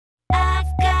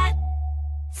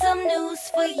some news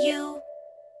for you.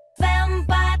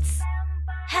 Fembots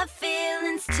have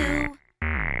feelings too.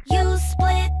 You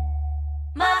split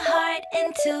my heart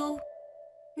in two.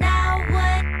 Now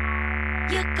what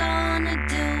you gonna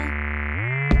do?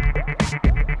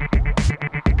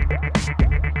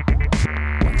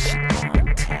 When she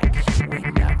gone tech, you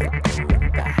ain't never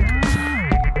going back.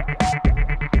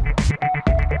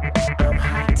 I'm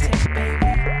high tech,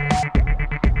 baby.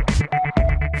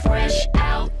 Fresh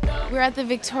out. We're at the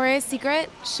Victoria's Secret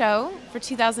show for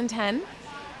 2010,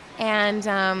 and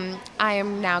I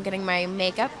am now getting my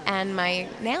makeup and my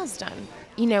nails done.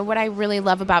 You know, what I really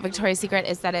love about Victoria's Secret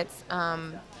is that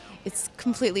it's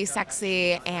completely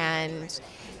sexy, and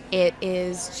it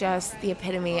is just the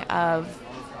epitome of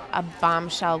a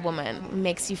bombshell woman. It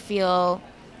makes you feel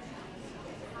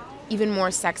even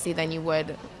more sexy than you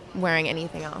would wearing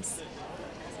anything else.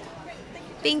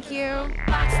 Thank you.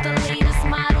 Box the latest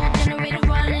model, generator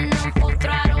running on full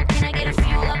throttle. Can I get a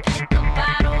fuel up, hit the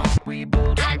bottle?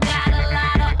 Reboot. I got a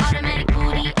lot of automatic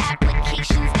booty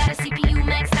applications. Got a CPU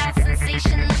maxed out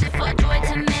sensation. Looking for a droid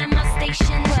to man my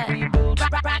station.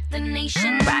 What? Rock the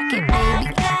nation. Rock it, baby.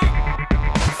 Got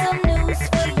some news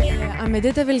for you. I'm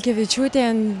Edita Vilkevičiūtė,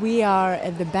 and we are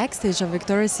at the backstage of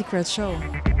Victoria's Secret show.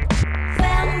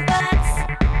 Fembots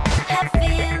have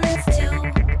feelings too.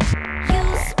 You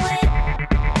split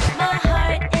my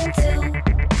heart in two.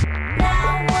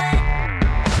 Now what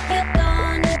you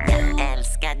gonna do?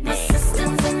 My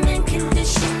systems are in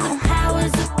condition. The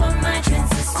power's up on my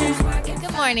transistors working.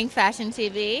 Good morning, Fashion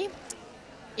TV.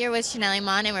 You're with Chanel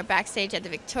Iman, and we're backstage at the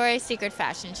Victoria's Secret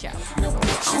fashion show. No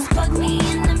bitches plug me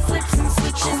in them flips and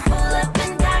switches. Pull up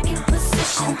and dock in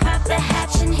position. Pop the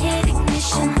hatch and hit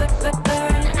ignition.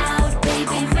 Burn out,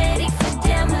 baby, ready for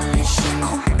demolition.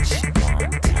 When she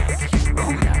gone tech, you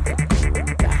ain't never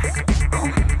going back.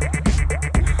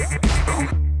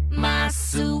 My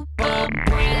super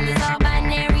brain is all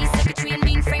binary circuitry and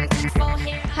being framed in full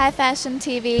hair. Hi Fashion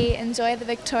TV, enjoy the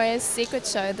Victoria's Secret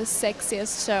show, the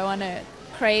sexiest show on earth.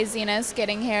 Craziness,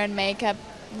 getting hair and makeup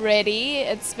ready.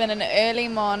 It's been an early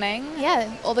morning.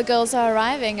 Yeah, all the girls are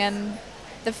arriving and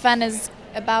the fun is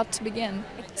about to begin.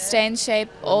 Stay in shape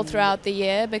all throughout the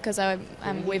year because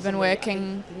we've been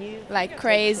working like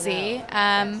crazy.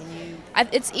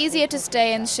 It's easier to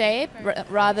stay in shape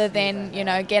rather than, you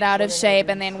know, get out of shape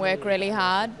and then work really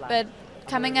hard. But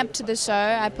coming up to the show,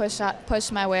 I push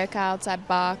my workouts, I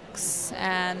box,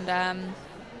 and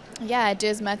yeah, I do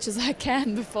as much as I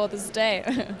can before this day.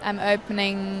 I'm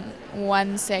opening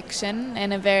one section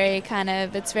in a very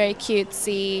it's very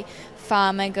cutesy,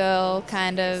 farmer girl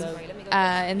kind of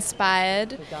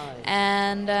inspired,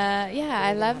 and yeah,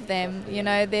 I love them. You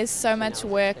know, there's so much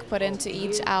work put into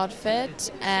each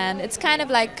outfit, and it's kind of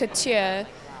like couture.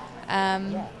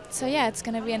 So yeah, it's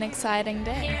going to be an exciting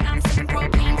day. I'm sipping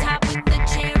propane top with the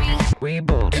cherry.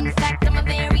 Reboot. In fact, I'm a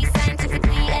very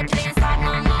scientifically advanced hot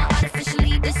mama.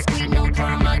 Artificially discreet, no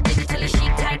drama. Digitally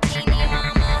chic, titanium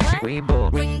armor.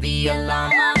 Reboot. Ring the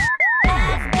alarm.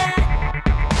 I've got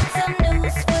some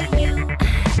news for you.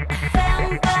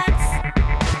 Fembots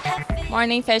have feelings.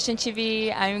 Morning Fashion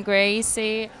TV, I'm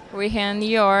Gracie. We're here in New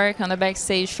York on the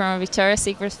backstage from Victoria's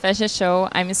Secret fashion show.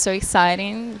 I'm so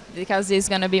excited because this is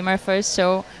gonna be my first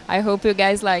show. I hope you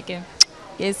guys like it.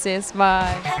 Kisses, bye.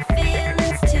 Have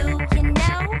feelings too. You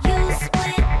know, you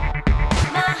split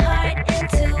my heart in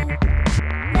two.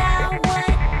 Now what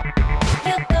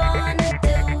you gonna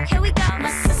do? Here we go.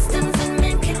 My system's in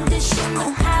mint condition.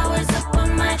 The power's up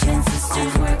on my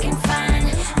transistors working fine.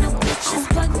 No bitches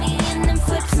plug me in them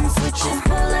flips and switches.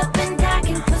 Pull up and dock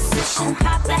in position.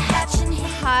 Pop the hatch and hit.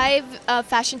 Hi,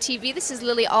 Fashion TV. This is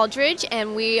Lily Aldridge,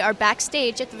 and we are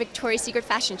backstage at the Victoria's Secret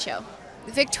fashion show.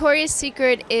 Victoria's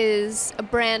Secret is a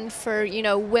brand for, you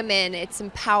know, women. It's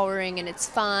empowering and it's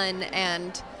fun,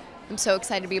 and I'm so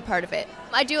excited to be a part of it.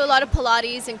 I do a lot of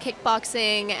Pilates and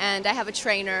kickboxing, and I have a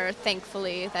trainer,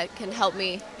 thankfully, that can help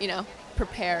me, you know,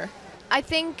 prepare. I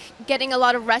think getting a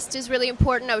lot of rest is really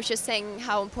important. I was just saying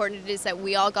how important it is that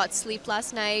we all got sleep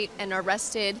last night and are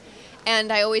rested.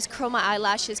 And I always curl my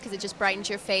eyelashes because it just brightens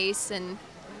your face, and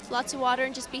lots of water,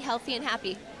 and just be healthy and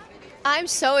happy. I'm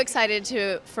so excited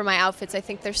for my outfits. I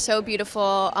think they're so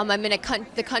beautiful. I'm in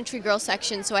the country girl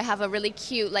section, so I have a really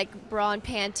cute like bra and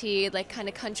panty, like kind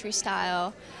of country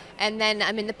style. And then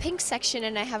I'm in the pink section,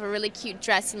 and I have a really cute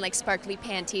dress and like sparkly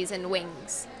panties and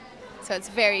wings. So it's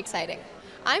very exciting.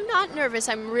 I'm not nervous.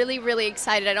 I'm really, really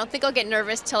excited. I don't think I'll get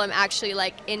nervous till I'm actually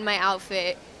like in my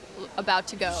outfit, about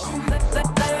to go.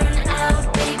 Burn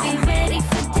out, baby, ready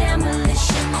for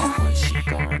demolition. When she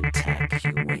gone tech,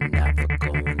 you ain't never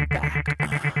going back.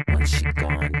 When she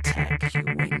gone tech, you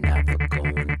ain't never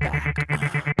going back.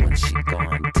 When she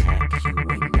gone tech.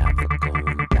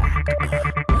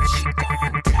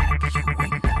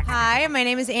 my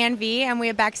name is Ann V, and we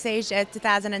are backstage at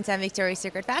 2010 Victoria's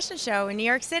Secret Fashion Show in New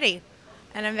York City.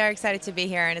 And I'm very excited to be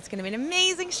here, and it's going to be an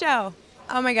amazing show.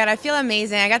 Oh my God, I feel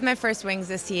amazing. I got my first wings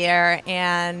this year,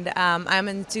 and I'm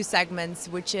in 2 segments,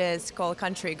 which is called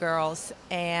Country Girls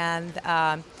and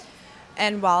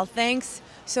Wild Things.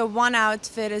 So one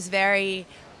outfit is very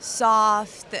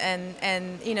soft,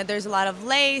 and you know, there's a lot of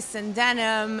lace and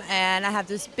denim, and I have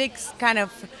this big kind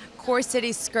of corset-y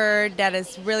skirt that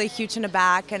is really huge in the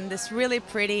back, and this really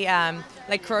pretty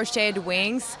like crocheted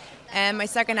wings. And my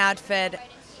second outfit,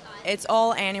 it's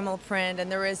all animal print,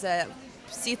 and there is a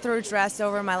see-through dress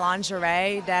over my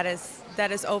lingerie that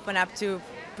is open up to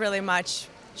pretty much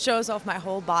shows off my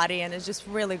whole body, and it's just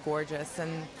really gorgeous.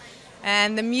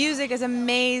 And the music is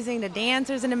amazing, the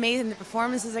dancers are amazing, the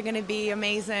performances are going to be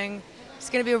amazing. It's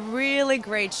going to be a really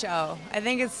great show. I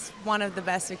think it's one of the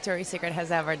best Victoria's Secret has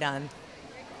ever done.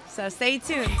 So stay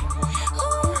tuned.